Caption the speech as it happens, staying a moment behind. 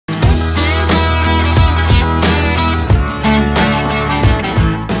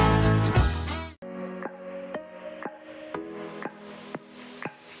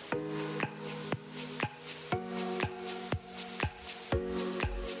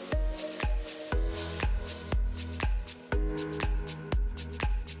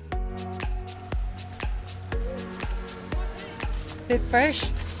bit fresh.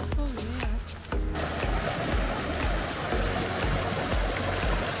 Oh yeah.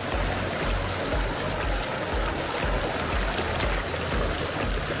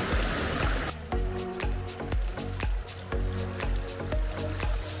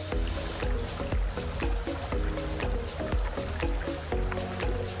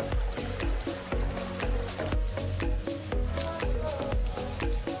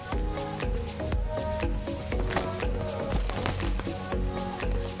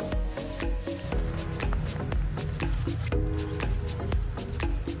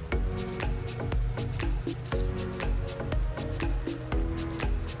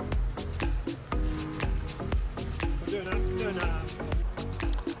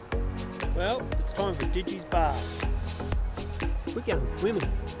 Well, it's time for Digi's bath. We're going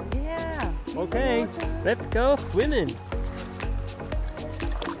swimming. Yeah. Okay, let's go swimming.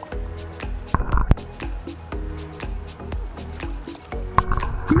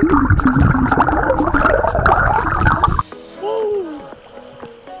 Woo!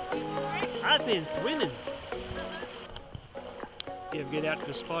 I've been swimming. You ever get out to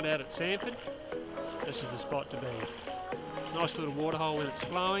the spot out at Samford? This is the spot to be. Nice little water hole when it's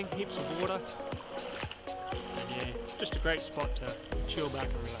flowing, heaps of water. And yeah, just a great spot to chill back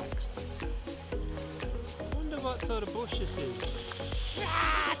and relax. I wonder what sort of bush this is.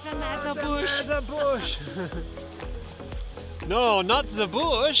 Ah, it's another bush! Another bush! No, not the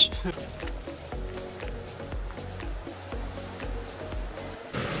bush!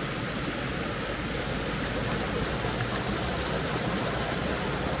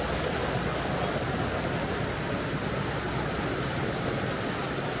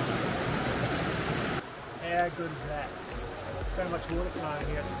 How good is that? So much water flowing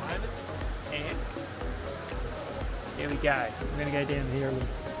here at the moment, and here we go. We're going to go down here a little.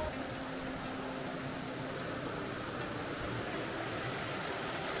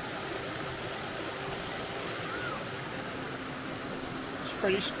 It's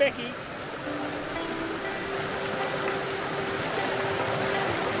pretty specky.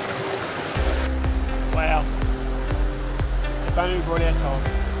 Wow. If only we brought our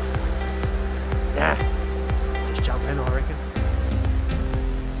tongs. Nah. Jump in, I reckon.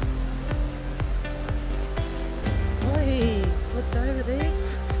 Oi, slipped over there.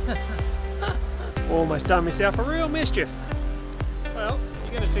 Almost done myself a real mischief. Well, you're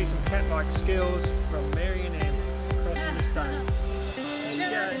going to see some cat-like skills from Mary and Anne crossing the stones. There you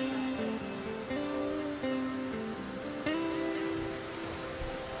go.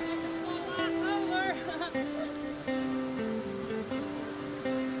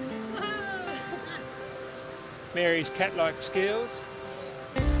 Mary's cat-like skills.